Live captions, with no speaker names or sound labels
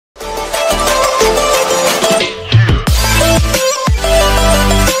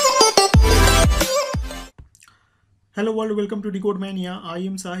Hello world, welcome to DCodeMania. I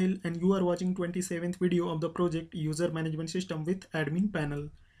am Sahil and you are watching 27th video of the project User Management System with Admin Panel.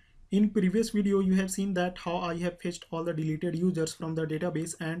 In previous video, you have seen that how I have fetched all the deleted users from the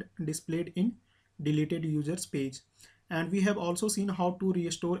database and displayed in deleted users page. And we have also seen how to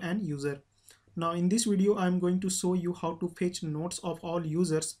restore an user. Now in this video, I am going to show you how to fetch notes of all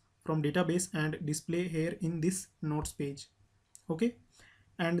users from database and display here in this notes page. Okay.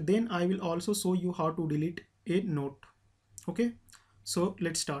 And then I will also show you how to delete a note. Okay, so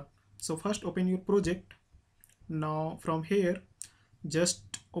let's start. So first open your project. Now from here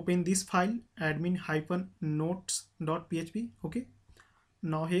just open this file admin-notes.php. okay,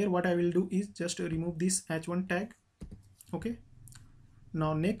 now here what I will do is just remove this h1 tag. Okay,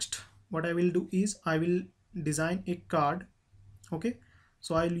 now next what I will do is I will design a card. Okay,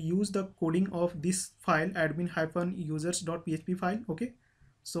 so I'll use the coding of this file admin-users.php file. Okay,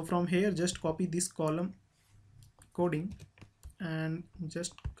 so from here just copy this column coding and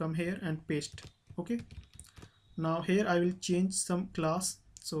just come here and paste. Okay, now here I will change some class.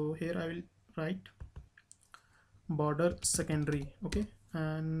 So here I will write border secondary. Okay,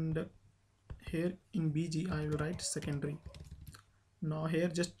 and here in bg I will write secondary. Now here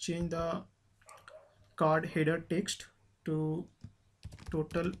just change the card header text to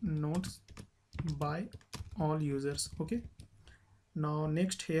total notes by all users. Okay, now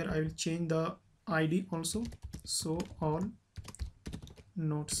next here I will change the id also, so all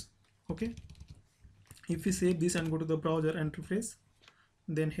notes. Okay, if we save this and go to the browser and refresh,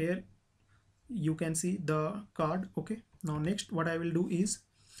 then here you can see the card. Okay, now next what I will do is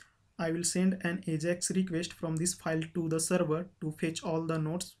I will send an Ajax request from this file to the server to fetch all the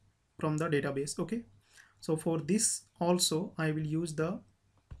nodes from the database. Okay, so for this also I will use the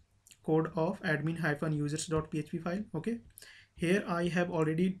code of admin-users.php file. Okay, here I have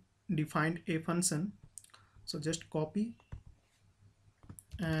already defined a function, so just copy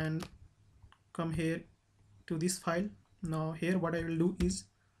and come here to this file. Now here what I will do is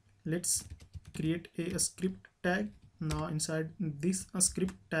let's create a script tag. Now inside this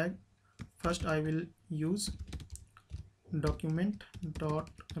script tag, first I will use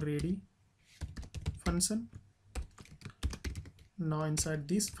document.ready function. Now inside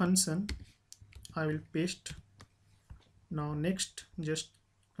this function I will paste. Now next just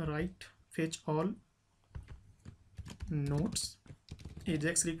write fetch all nodes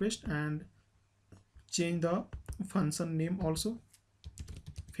Ajax request and change the function name also,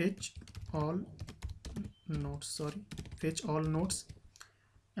 fetch all nodes,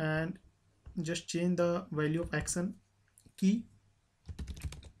 and just change the value of action key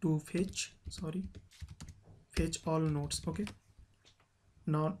to fetch all nodes. Okay,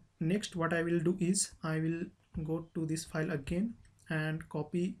 now next what I will do is I will go to this file again and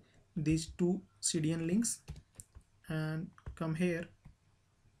copy these two CDN links and come here.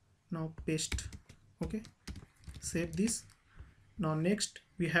 Now paste. Okay, save this. Now next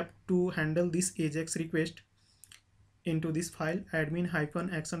we have to handle this Ajax request into this file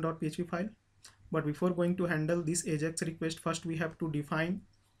admin-action.php file. But before going to handle this Ajax request, first we have to define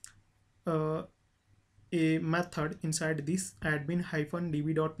a method inside this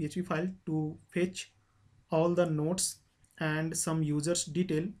admin-db.php file to fetch all the nodes and some users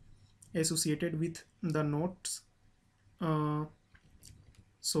detail associated with the nodes.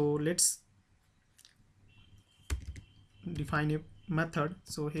 So let's define a method.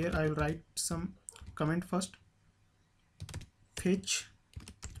 So here I will write some comment first, fetch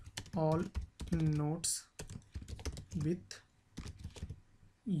all nodes with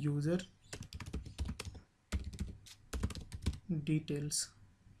user details,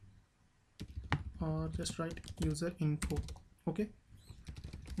 or just write user info. Okay,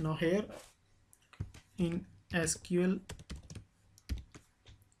 now here in SQL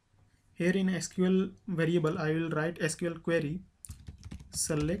variable I will write SQL query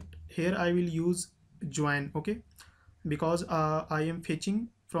select. Here I will use join. Okay, because I am fetching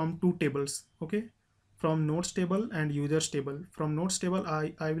from two tables. Okay, from nodes table and users table. From nodes table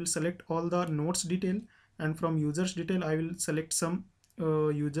I will select all the nodes detail, and from users detail I will select some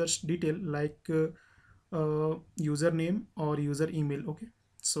users detail like username or user email. Okay,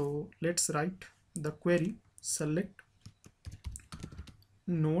 so let's write the query select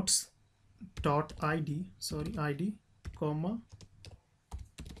nodes dot id comma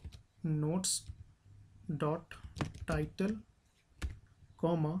nodes dot title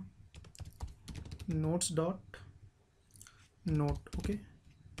comma nodes dot note. Okay,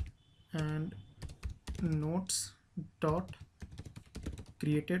 and nodes dot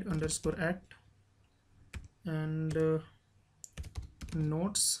created underscore at and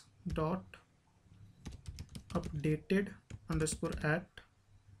nodes dot updated underscore at.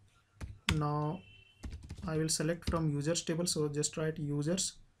 Now I will select from users table, so just write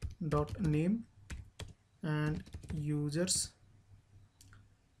users dot name and users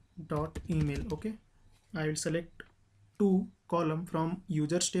dot email. Okay, I will select two column from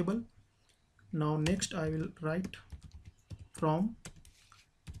users table. Now next I will write from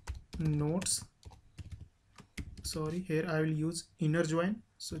nodes, sorry, here I will use inner join,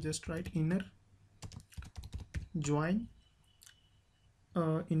 so just write inner join,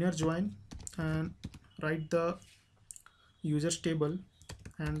 and write the users table,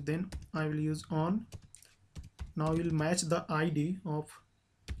 and then I will use on. Now we'll match the ID of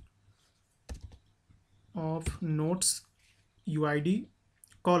nodes UID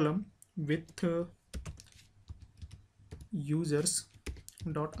column with users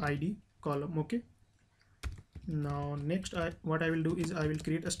dot ID column. Okay, now next what I will do is I will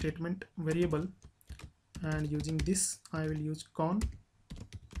create a statement variable, and using this I will use con,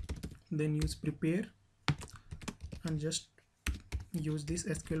 then use prepare, and just use this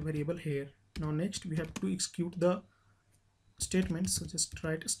SQL variable here. Now next we have to execute the statement, so just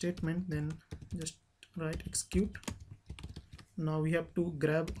write statement, then just write execute. Now we have to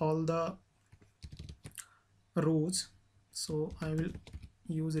grab all the rows, so I will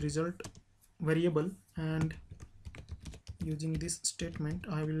use result variable, and using this statement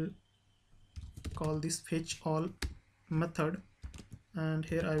I will call this fetch all method, and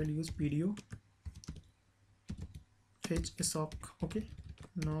here I will use PDO fetch a sock. Okay,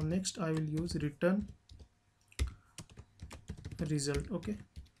 now next I will use return result. Okay,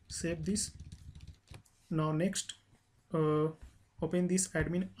 save this. Now next open this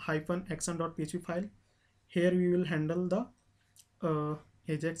admin-action.php file. Here we will handle the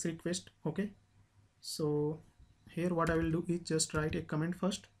Ajax request. Okay, so here what I will do is just write a comment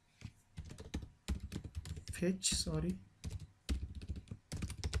first,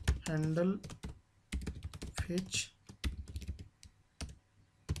 handle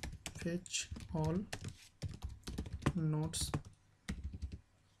fetch all nodes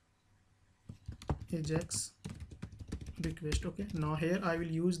Ajax request. Okay, now here I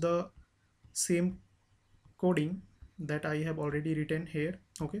will use the same coding that I have already written here.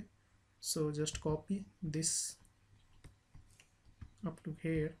 Okay, so just copy this up to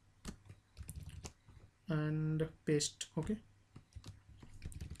here and paste. Okay,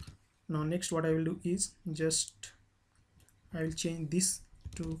 now next what I will do is just I will change this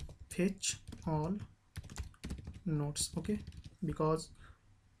to fetch all nodes. Okay, because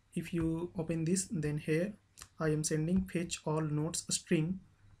if you open this, then here I am sending fetch all nodes string.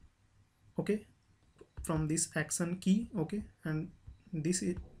 Okay, from this action key. Okay, and this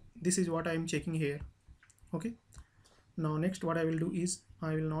is what I am checking here. Okay, now next what I will do is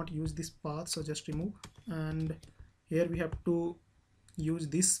I will not use this path, so just remove, and here we have to use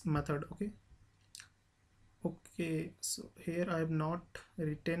this method. Okay, so here I have not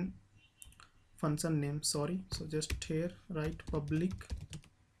written function name, sorry, so just here write public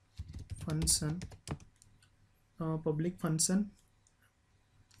function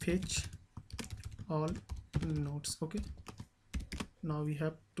fetch all nodes. Okay, now we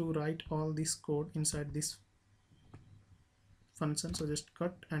have to write all this code inside this function, so just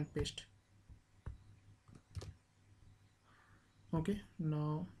cut and paste. Okay,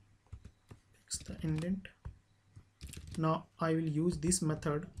 now fix the indent. Now I will use this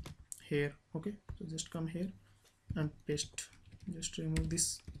method here. Okay, so just come here and paste, just remove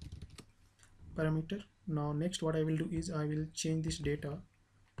this parameter. Now next what I will do is I will change this data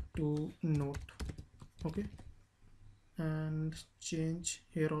to note. Okay, and change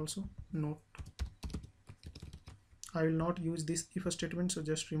here also note. I will not use this if statement, so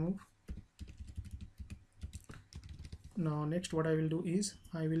just remove. Now next what I will do is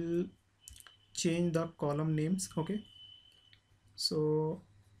I will change the column names. Okay, so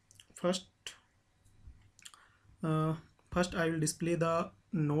first I will display the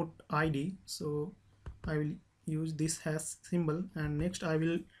note ID, so I will use this hash symbol, and next I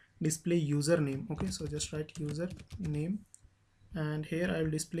will display username. Okay, so just write user name, and here I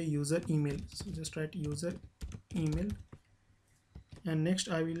will display user email, so just write user email, and next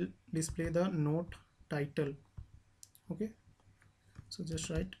I will display the note title. Okay, so just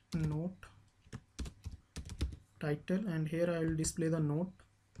write note title, and here I will display the note,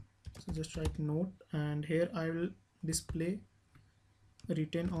 so just write note, and here I will display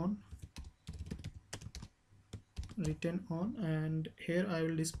written on, and here I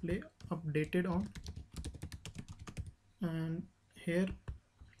will display updated on, and here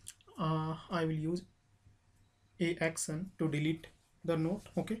I will use a action to delete the note.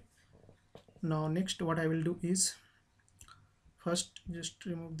 Okay, Now next what I will do is, first just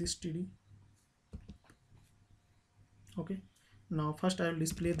remove this td. Okay, now first I will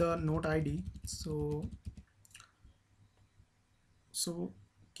display the node id, so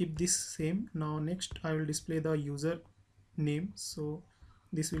keep this same. Now next I will display the user name, so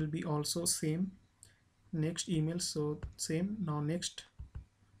this will be also same. Next email, so same. Now next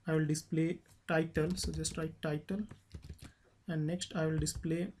I will display title, so just write title, and next I will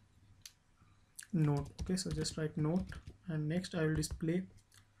display note. Okay, so just write note, and next I will display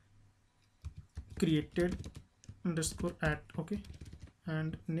created underscore at. Okay,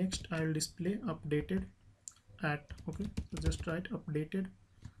 and next I will display updated at. Okay, so just write updated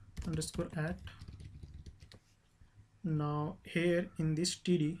underscore at. Now here in this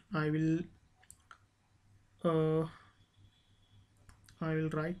td uh, I will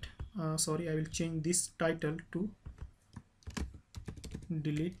write sorry, I will change this title to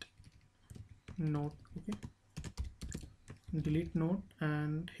delete note. Okay, delete note,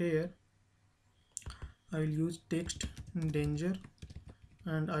 and here I will use text danger,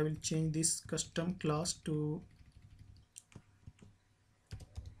 and I will change this custom class to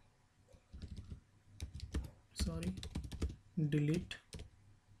sorry delete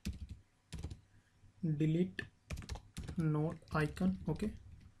note icon. Okay,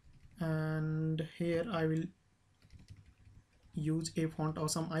 and here I will use a font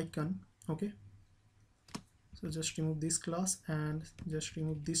awesome icon. Okay, so just remove this class and just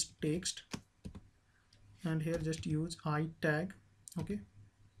remove this text, and here just use I tag. Okay,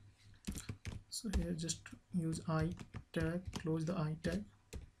 so here just use I tag, close the I tag.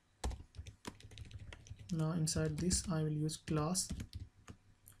 Now inside this I will use class.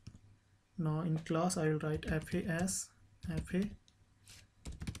 Now in class I will write FAS, FA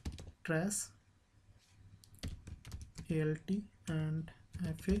trace ALT, and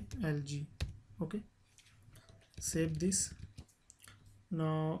FALG. Okay, save this.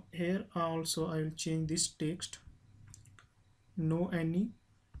 Now here also I will change this text, no any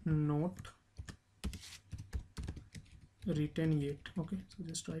note written yet. Okay, so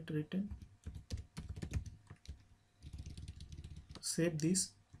just write written, save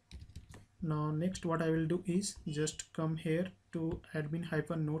this. Now next what I will do is just come here to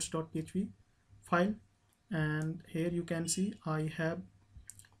admin-notes.php file, and here you can see I have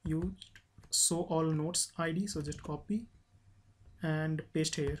used show all notes id, so just copy and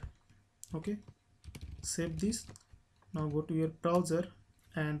paste here. Okay, save this. Now go to your browser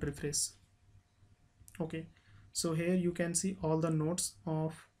and refresh. Okay, so here you can see all the notes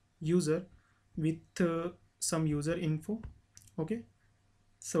of user with some user info. Okay,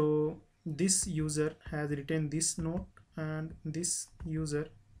 so this user has written this note, and this user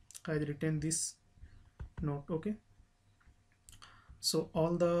has written this note. Okay, so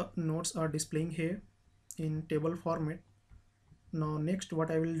all the notes are displaying here in table format. Now next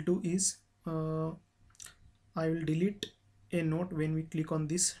what I will do is I will delete a note when we click on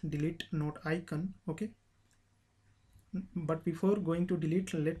this delete note icon. Okay, but before going to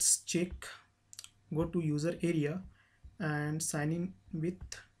delete, let's check. Go to user area and sign in with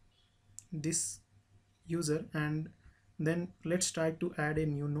this user, and then let's try to add a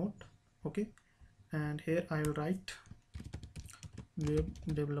new note. Okay, and here I will write web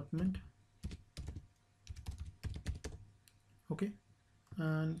development. Okay,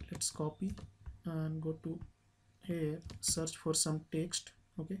 and let's copy and go to here, search for some text.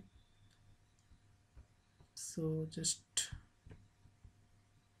 Okay, so just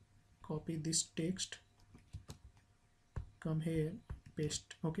copy this text, come here,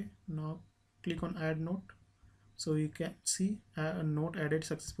 paste. Okay, now click on add note, so you can see a note added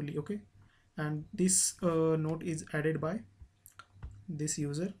successfully. Okay, and this note is added by this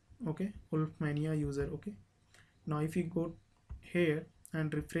user. Okay, DCodeMania user. Okay, now if you go here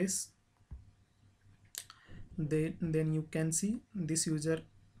and refresh, then you can see this user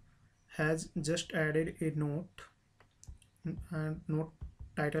has just added a note, and note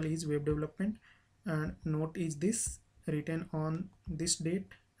title is web development, and note is this written on this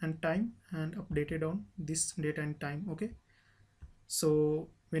date and time and updated on this date and time. Okay, so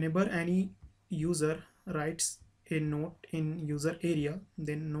whenever any user writes a note in user area,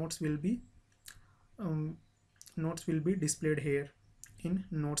 then notes will be displayed here in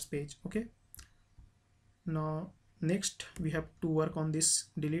notes page. Okay, now next we have to work on this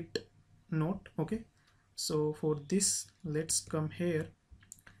delete note. Okay, so for this let's come here,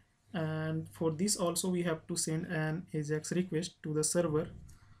 and for this also we have to send an Ajax request to the server.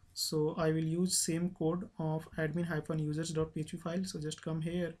 So I will use same code of admin-users.php file. So just come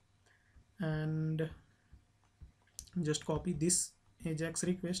here and just copy this Ajax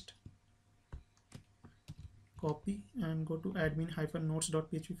request, copy and go to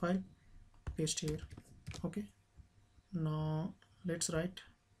admin-notes.php file, paste here. Okay, now let's write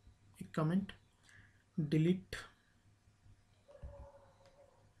a comment, delete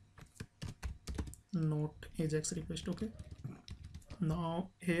note Ajax request. Okay, now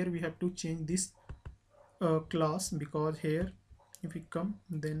here we have to change this class, because here if we come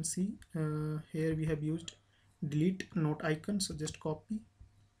then see here we have used delete note icon, so just copy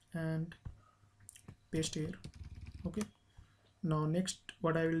and paste here. Okay, now next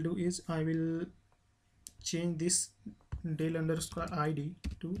what I will do is I will change this del underscore id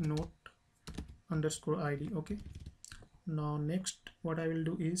to note underscore id. Okay, now next what I will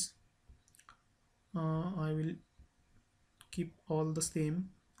do is I will keep all the same,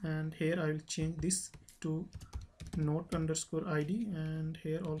 and here I will change this to note underscore id, and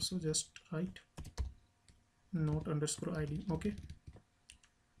here also just write note underscore id. Okay,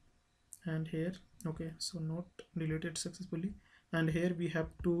 and here okay, so note deleted successfully, and here we have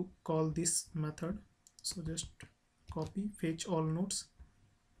to call this method, so just copy fetch all nodes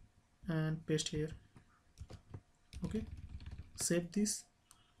and paste here. Okay, save this.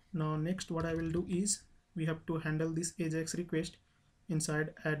 Now next what I will do is we have to handle this Ajax request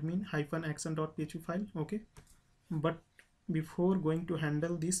inside admin-action.php file. Okay, but before going to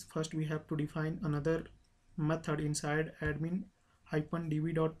handle this, first we have to define another method inside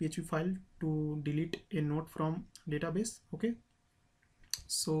admin-db.php file to delete a node from database. Okay,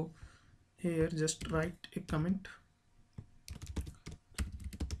 so here just write a comment,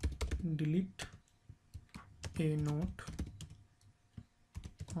 delete a node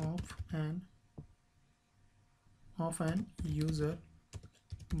of an user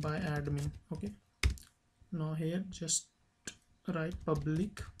by admin. Okay, now here just write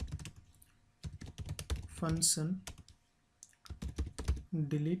public function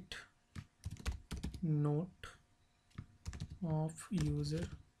delete note of user,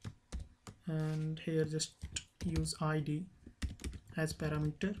 and here just use id as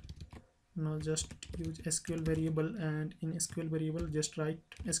parameter. Now just use SQL variable, and in SQL variable just write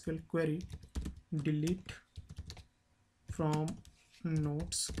SQL query delete from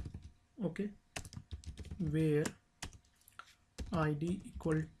nodes. Okay, where id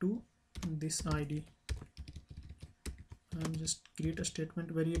equal to this id, and just create a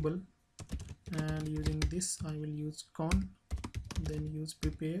statement variable, and using this I will use con, then use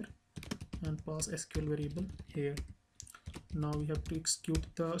prepare and pass SQL variable here. Now we have to execute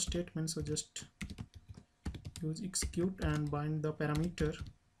the statement, so just use execute and bind the parameter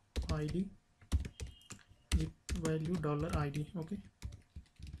id with value $id. Okay,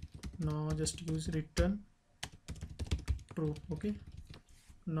 now just use return true. Okay,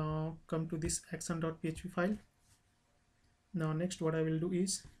 now come to this action.php file. Now next what I will do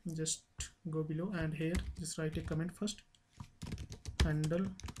is just go below, and here just write a comment first, handle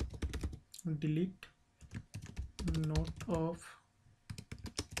delete note of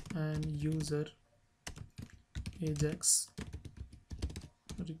an user Ajax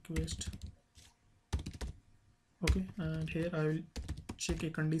request. Okay, and here I will check a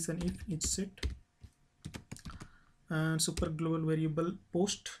condition if it's set, and super global variable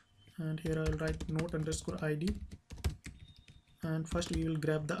post, and here I will write note underscore id, and first we will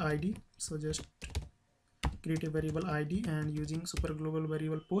grab the id, so just create a variable id, and using super global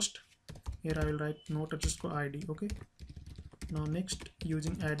variable post, here I will write note underscore id. Okay, now next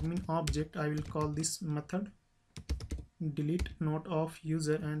using admin object I will call this method delete note of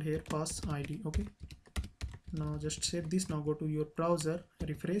user, and here pass id. Okay, now just save this. Now go to your browser,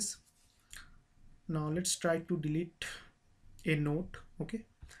 refresh. Now let's try to delete a node. Okay,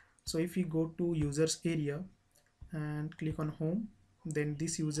 so if we go to users area and click on home, then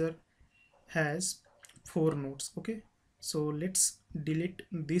this user has 4 nodes. Okay, so let's delete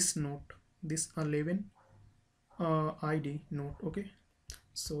this node, this 11 id node. Okay,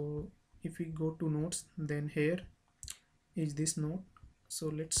 so if we go to nodes, then here is this node, so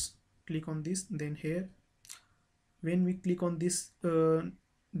let's click on this. Then here when we click on this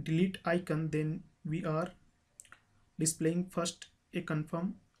delete icon, then we are displaying first a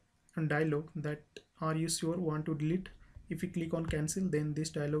confirm dialog that are you sure want to delete. If we click on cancel, then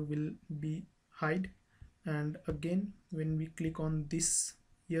this dialog will be hide, and again when we click on this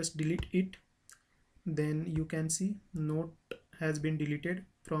yes delete it, then you can see note has been deleted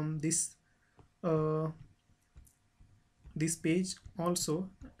from this this page also.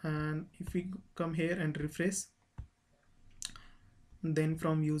 And if we come here and refresh, then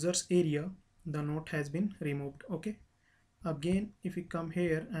from users area the note has been removed. Okay, again if we come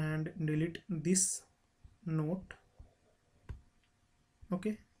here and delete this note,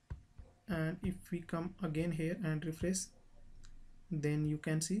 okay, and if we come again here and refresh, then you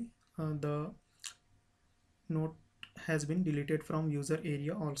can see the note has been deleted from user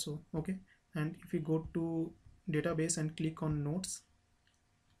area also. Okay, and if we go to database and click on notes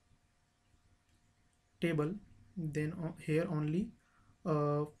table, then here only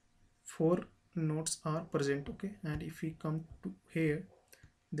uh, 4 nodes are present. Okay, and if we come to here,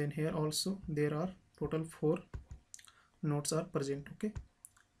 then here also there are total 4 nodes are present. Okay,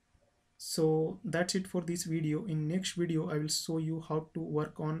 so that's it for this video. In next video I will show you how to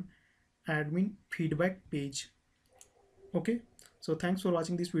work on admin feedback page. Okay, so thanks for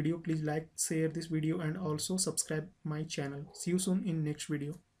watching this video. Please like, share this video, and also subscribe my channel. See you soon in next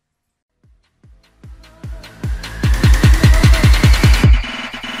video.